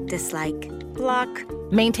 dislike, block,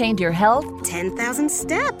 Maintained your health. 10,000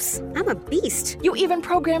 steps. I'm a beast. You even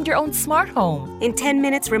programmed your own smart home. In 10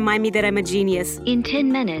 minutes, remind me that I'm a genius. In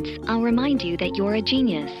 10 minutes, I'll remind you that you're a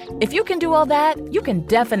genius. If you can do all that, you can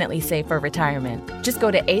definitely save for retirement. Just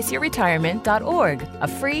go to aceyourretirement.org, a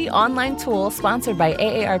free online tool sponsored by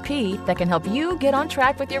AARP that can help you get on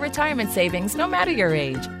track with your retirement savings no matter your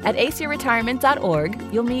age. At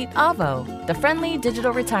aceyourretirement.org, you'll meet Avo, the friendly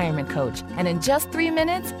digital retirement coach, and in just 3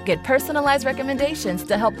 minutes, get personalized recommendations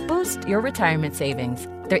to help boost your retirement savings.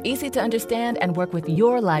 They're easy to understand and work with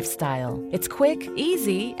your lifestyle. It's quick,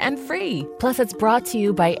 easy, and free. Plus, it's brought to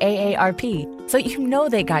you by AARP, so you know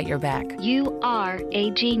they got your back. You are a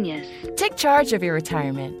genius. Take charge of your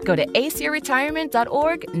retirement. Go to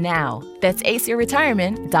aceyourretirement.org now. That's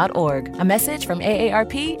aceyourretirement.org. A message from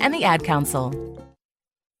AARP and the Ad Council.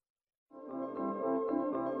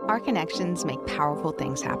 Our connections make powerful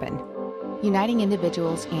things happen, uniting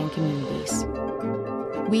individuals and communities.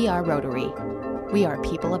 We are Rotary. We are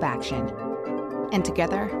people of action. And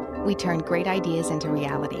together, we turn great ideas into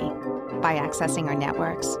reality by accessing our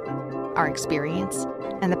networks, our experience,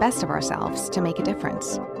 and the best of ourselves to make a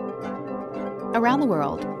difference. Around the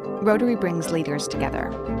world, Rotary brings leaders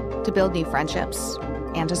together to build new friendships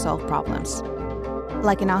and to solve problems.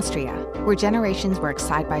 Like in Austria, where generations work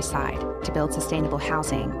side by side to build sustainable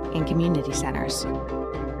housing and community centers.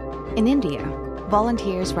 In India,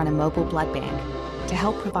 volunteers run a mobile blood bank to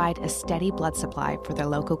help provide a steady blood supply for their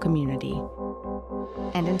local community.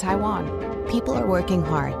 And in Taiwan, people are working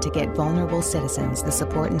hard to get vulnerable citizens the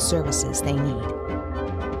support and services they need.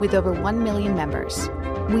 With over 1 million members,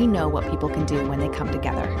 we know what people can do when they come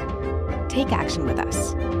together. Take action with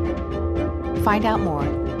us. Find out more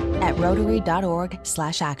at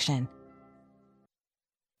rotary.org/action.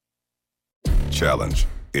 Challenge.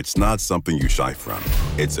 It's not something you shy from.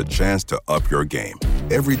 It's a chance to up your game.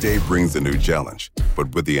 Every day brings a new challenge,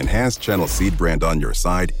 but with the enhanced Channel Seed brand on your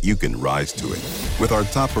side, you can rise to it. With our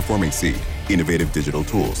top-performing seed, innovative digital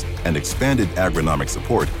tools, and expanded agronomic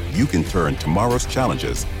support, you can turn tomorrow's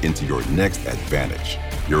challenges into your next advantage.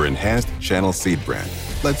 Your enhanced Channel Seed brand.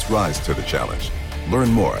 Let's rise to the challenge. Learn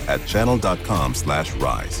more at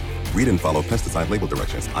channel.com/rise. Read and follow pesticide label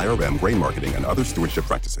directions, IRM, grain marketing, and other stewardship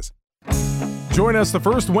practices. Join us the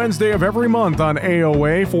first Wednesday of every month on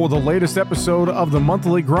AOA for the latest episode of the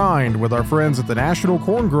Monthly Grind with our friends at the National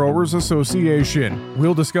Corn Growers Association.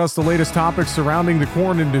 We'll discuss the latest topics surrounding the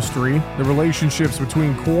corn industry, the relationships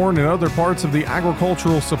between corn and other parts of the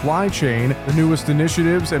agricultural supply chain, the newest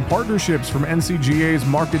initiatives and partnerships from NCGA's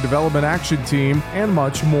Market Development Action Team, and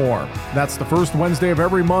much more. That's the first Wednesday of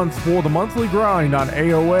every month for the Monthly Grind on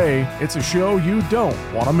AOA. It's a show you don't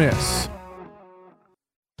want to miss.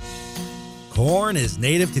 Corn is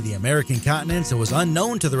native to the American continents and was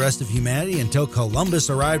unknown to the rest of humanity until Columbus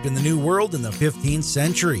arrived in the New World in the 15th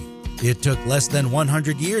century. It took less than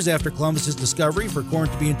 100 years after Columbus's discovery for corn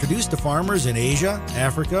to be introduced to farmers in Asia,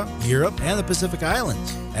 Africa, Europe, and the Pacific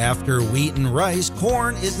Islands. After wheat and rice,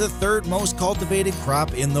 corn is the third most cultivated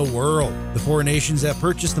crop in the world. The four nations that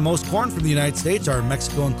purchase the most corn from the United States are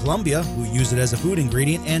Mexico and Colombia, who use it as a food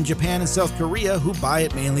ingredient, and Japan and South Korea, who buy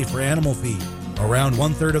it mainly for animal feed. Around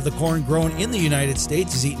 1/3 of the corn grown in the United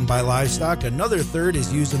States is eaten by livestock, another third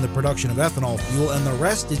is used in the production of ethanol fuel, and the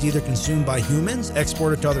rest is either consumed by humans,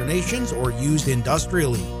 exported to other nations, or used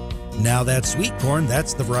industrially. Now that sweet corn,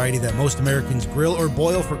 that's the variety that most Americans grill or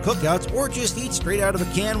boil for cookouts or just eat straight out of a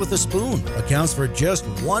can with a spoon, accounts for just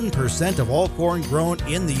 1% of all corn grown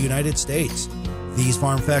in the United States. These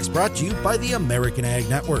farm facts brought to you by the American Ag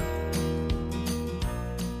Network.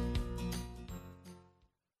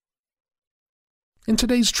 In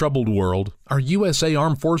today's troubled world, our USA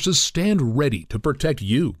Armed Forces stand ready to protect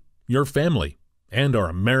you, your family, and our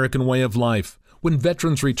American way of life. When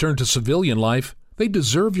veterans return to civilian life, they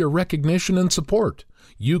deserve your recognition and support.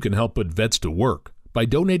 You can help put vets to work by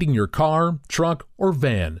donating your car, truck, or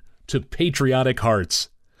van to Patriotic Hearts.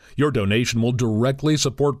 Your donation will directly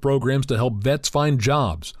support programs to help vets find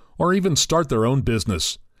jobs or even start their own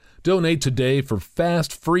business. Donate today for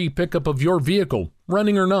fast, free pickup of your vehicle,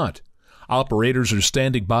 running or not. Operators are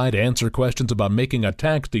standing by to answer questions about making a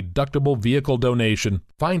tax-deductible vehicle donation.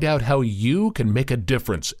 Find out how you can make a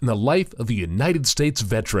difference in the life of a United States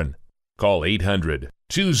veteran. Call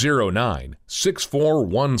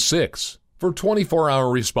 800-209-6416 for 24-hour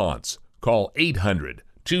response. Call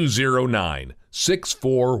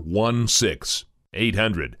 800-209-6416.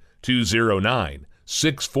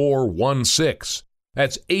 800-209-6416.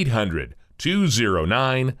 That's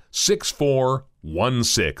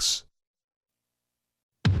 800-209-6416.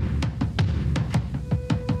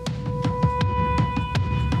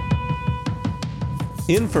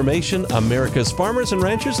 Information America's farmers and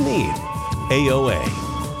ranchers need.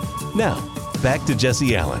 AOA. Now, back to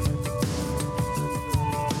Jesse Allen.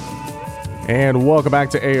 And welcome back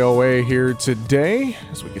to AOA here today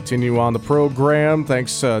as we continue on the program.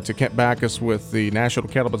 Thanks to Kent Bacus with the National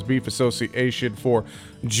Cattlemen's Beef Association for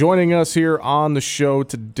joining us here on the show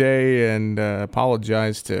today. And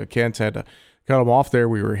apologize to Kent, had to cut him off there.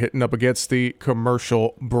 We were hitting up against the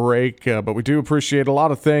commercial break, but we do appreciate a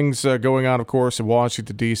lot of things going on, of course, in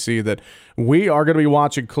Washington, D.C. that we are going to be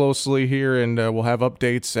watching closely here, and we'll have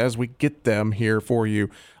updates as we get them here for you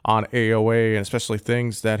on AOA, and especially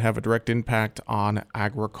things that have a direct impact on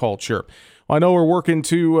agriculture. Well, I know we're working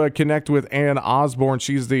to connect with Ann Osborne.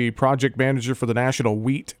 She's the project manager for the National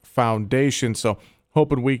Wheat Foundation, so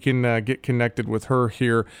hoping we can get connected with her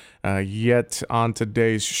here yet on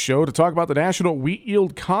today's show to talk about the National Wheat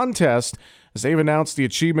Yield Contest, as they've announced the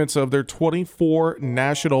achievements of their 24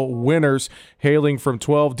 national winners, hailing from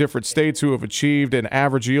 12 different states who have achieved an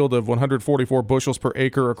average yield of 144 bushels per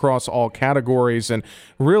acre across all categories. And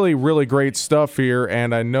really, really great stuff here.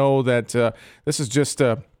 And I know that this is just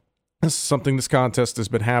this is something, this contest has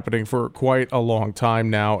been happening for quite a long time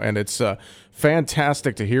now, and it's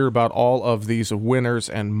fantastic to hear about all of these winners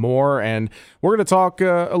and more. And we're going to talk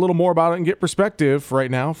a little more about it and get perspective right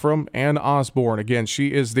now from Ann Osborne. Again, she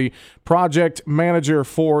is the project manager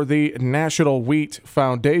for the National Wheat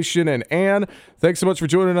Foundation. And Ann, thanks so much for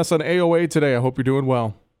joining us on AOA today. I hope you're doing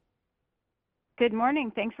well. Good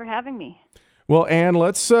morning. Thanks for having me. Well, Ann,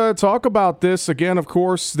 let's talk about this. Again, of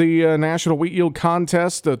course, the National Wheat Yield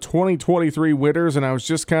Contest, the 2023 winners, and I was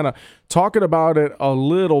just kind of talking about it a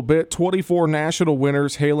little bit. 24 national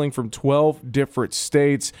winners hailing from 12 different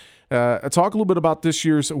states. Talk a little bit about this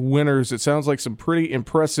year's winners. It sounds like some pretty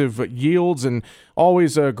impressive yields, and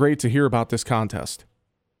always great to hear about this contest.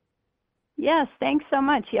 Yes, thanks so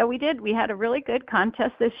much. Yeah, we did. We had a really good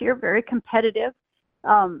contest this year, very competitive.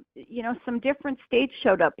 Some different states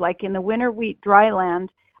showed up, like in the winter wheat dryland.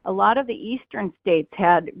 A lot of the eastern states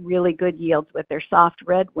had really good yields with their soft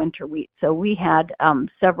red winter wheat. So we had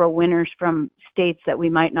several winners from states that we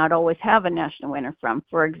might not always have a national winner from.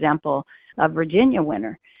 For example, a Virginia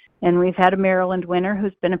winner. And we've had a Maryland winner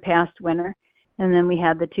who's been a past winner. And then we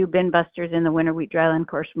had the two bin busters in the winter wheat dryland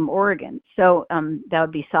course from Oregon. So that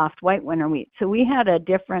would be soft white winter wheat. So we had a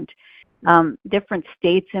different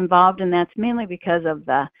states involved, and that's mainly because of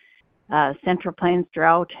the Central Plains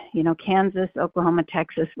drought. Kansas, Oklahoma,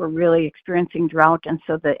 Texas were really experiencing drought, and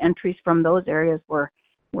so the entries from those areas were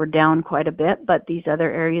down quite a bit, but these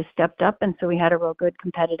other areas stepped up, and so we had a real good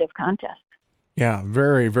competitive contest. Yeah,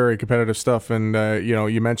 very, very competitive stuff. And,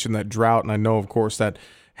 you mentioned that drought, and I know, of course, that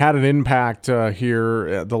had an impact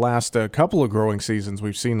here the last couple of growing seasons.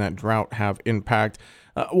 We've seen that drought have impact.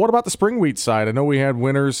 What about the spring wheat side? I know we had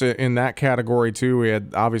winners in that category too. We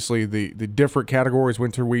had obviously the different categories,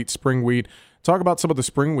 winter wheat, spring wheat. Talk about some of the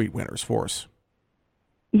spring wheat winners for us.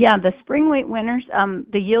 Yeah, the spring wheat winners,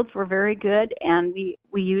 the yields were very good, and we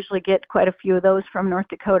usually get quite a few of those from North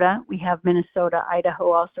Dakota. We have Minnesota,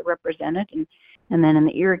 Idaho also represented, and then in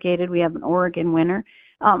the irrigated, we have an Oregon winner.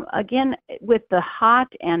 Again, with the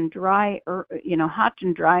hot and dry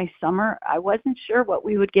summer, I wasn't sure what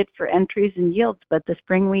we would get for entries and yields, but the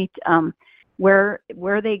spring wheat, where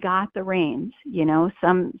they got the rains,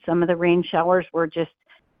 some of the rain showers were just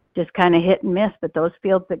kind of hit and miss, but those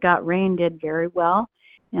fields that got rain did very well,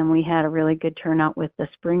 and we had a really good turnout with the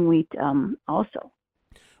spring wheat also.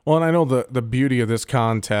 Well, and I know the beauty of this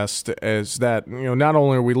contest is that, not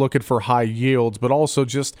only are we looking for high yields, but also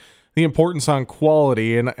just the importance on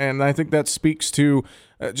quality, and I think that speaks to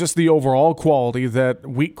just the overall quality that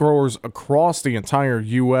wheat growers across the entire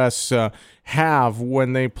U.S. Have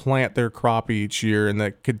when they plant their crop each year, and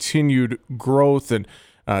that continued growth and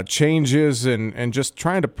changes and just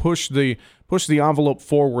trying to push the envelope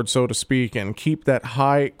forward, so to speak, and keep that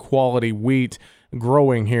high quality wheat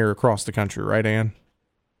growing here across the country, right, Ann?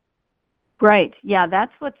 Right. Yeah,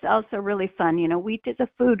 that's what's also really fun. Wheat is a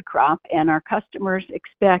food crop, and our customers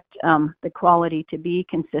expect the quality to be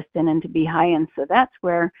consistent and to be high. And so that's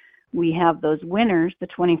where we have those winners, the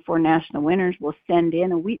 24 national winners, will send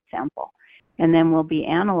in a wheat sample. And then we'll be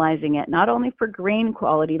analyzing it, not only for grain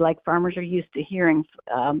quality, like farmers are used to hearing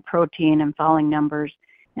protein and falling numbers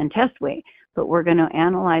and test weight, but we're going to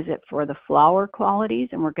analyze it for the flour qualities,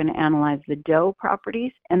 and we're going to analyze the dough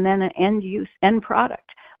properties, and then an end product,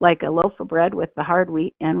 like a loaf of bread with the hard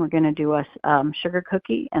wheat, and we're going to do a sugar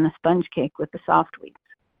cookie and a sponge cake with the soft wheat.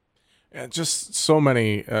 Just so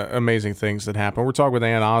many amazing things that happen. We're talking with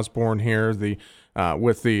Ann Osborne here,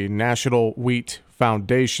 with the National Wheat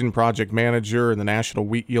Foundation project manager and the National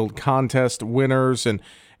Wheat Yield Contest winners. And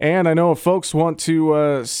I know if folks want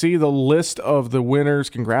to see the list of the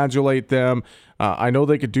winners, congratulate them, I know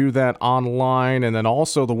they could do that online. And then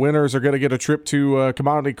also the winners are going to get a trip to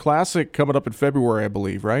Commodity Classic coming up in February, I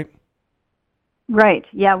believe, right? Right.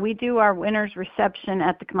 Yeah, we do our winners reception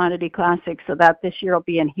at the Commodity Classic, so that this year will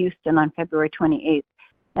be in Houston on February 28th.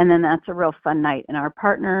 And then that's a real fun night. And our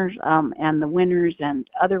partners and the winners and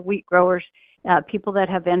other wheat growers, people that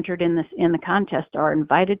have entered in the contest are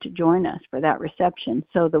invited to join us for that reception.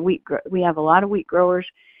 So we have a lot of wheat growers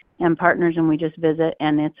and partners, and we just visit,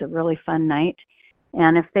 and it's a really fun night.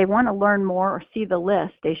 And if they want to learn more or see the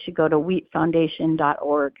list, they should go to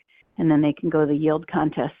wheatfoundation.org. And then they can go to the yield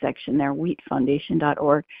contest section there,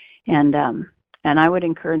 wheatfoundation.org. And I would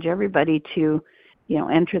encourage everybody to,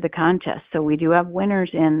 enter the contest. So we do have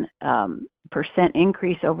winners in percent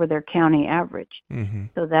increase over their county average. Mm-hmm.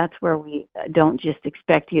 So that's where we don't just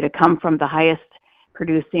expect you to come from the highest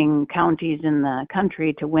producing counties in the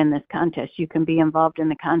country to win this contest. You can be involved in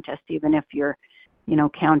the contest even if your,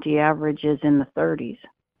 county average is in the 30s.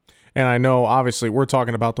 And I know, obviously, we're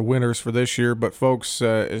talking about the winners for this year, but folks,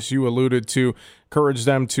 as you alluded to, encourage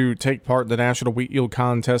them to take part in the National Wheat Yield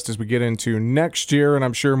Contest as we get into next year. And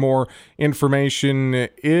I'm sure more information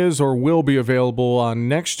is or will be available on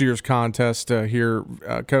next year's contest here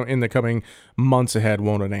in the coming months ahead,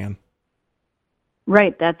 won't it, Ann?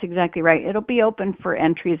 Right, that's exactly right. It'll be open for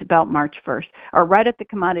entries about March 1st, or right at the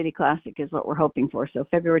Commodity Classic is what we're hoping for. So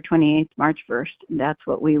February 28th, March 1st, that's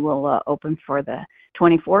what we will open for the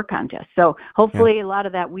 24 contest. So hopefully a lot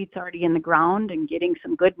of that wheat's already in the ground and getting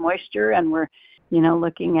some good moisture, and we're,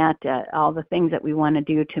 looking at all the things that we want to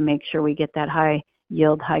do to make sure we get that high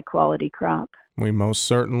yield, high quality crop. We most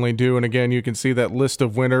certainly do. And again, you can see that list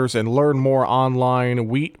of winners and learn more online,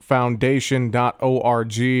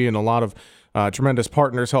 wheatfoundation.org, and a lot of tremendous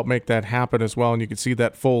partners help make that happen as well. And you can see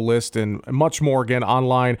that full list and much more, again,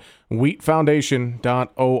 online,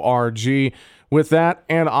 wheatfoundation.org. With that,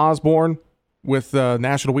 Ann Osborne with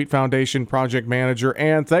National Wheat Foundation Project Manager.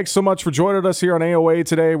 And thanks so much for joining us here on AOA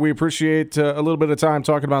today. We appreciate a little bit of time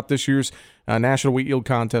talking about this year's National Wheat Yield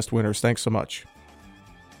Contest winners. Thanks so much.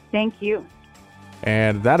 Thank you.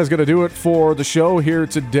 And that is going to do it for the show here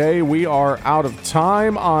today. We are out of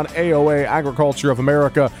time on AOA Agriculture of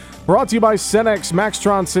America. Brought to you by Cenex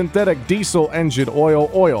Maxtron Synthetic Diesel Engine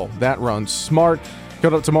Oil that runs smart.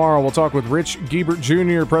 Coming up tomorrow, we'll talk with Rich Giebert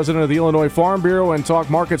Jr., president of the Illinois Farm Bureau, and talk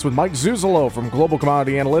markets with Mike Zuzolo from Global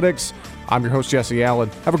Commodity Analytics. I'm your host, Jesse Allen.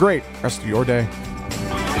 Have a great rest of your day.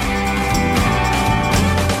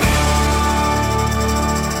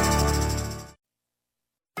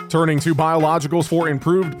 Turning to biologicals for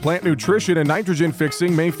improved plant nutrition and nitrogen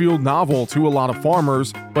fixing may feel novel to a lot of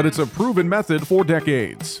farmers, but it's a proven method for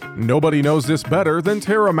decades. Nobody knows this better than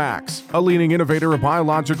TerraMax, a leading innovator of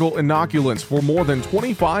biological inoculants for more than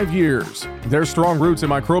 25 years. Their strong roots in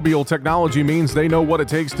microbial technology means they know what it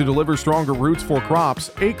takes to deliver stronger roots for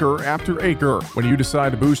crops acre after acre. When you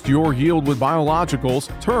decide to boost your yield with biologicals,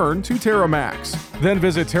 turn to TerraMax. Then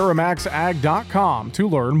visit TerraMaxAg.com to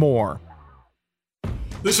learn more.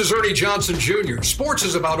 This is Ernie Johnson Jr. Sports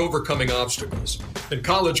is about overcoming obstacles, and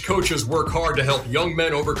college coaches work hard to help young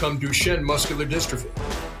men overcome Duchenne muscular dystrophy.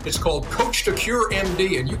 It's called Coach to Cure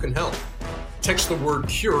MD, and you can help. Text the word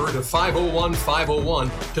CURE to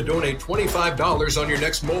 501-501 to donate $25 on your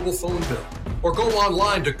next mobile phone bill, or go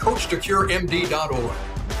online to coachtocuremd.org.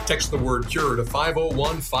 Text the word CURE to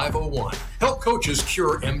 501-501. Help coaches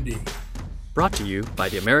cure MD. Brought to you by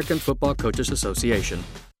the American Football Coaches Association.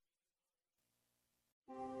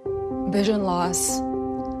 Vision loss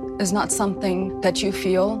is not something that you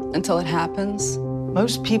feel until it happens.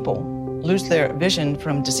 Most people lose their vision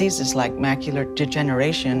from diseases like macular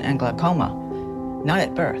degeneration and glaucoma, not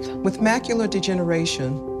at birth. With macular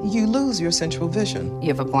degeneration, you lose your central vision. You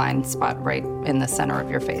have a blind spot right in the center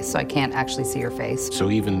of your face, so I can't actually see your face.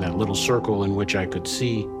 So even that little circle in which I could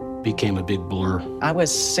see became a big blur. I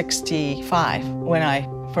was 65 when I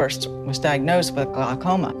first was diagnosed with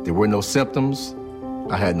glaucoma. There were no symptoms.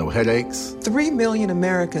 I had no headaches. 3 million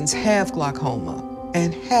Americans have glaucoma,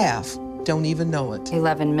 and half don't even know it.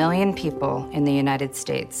 11 million people in the United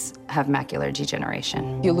States have macular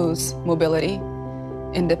degeneration. You lose mobility,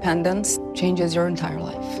 independence, changes your entire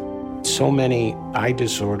life. So many eye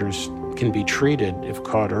disorders can be treated if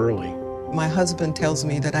caught early. My husband tells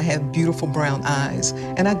me that I have beautiful brown eyes,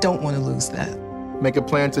 and I don't want to lose that. Make a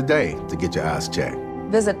plan today to get your eyes checked.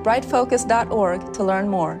 Visit brightfocus.org to learn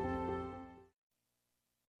more.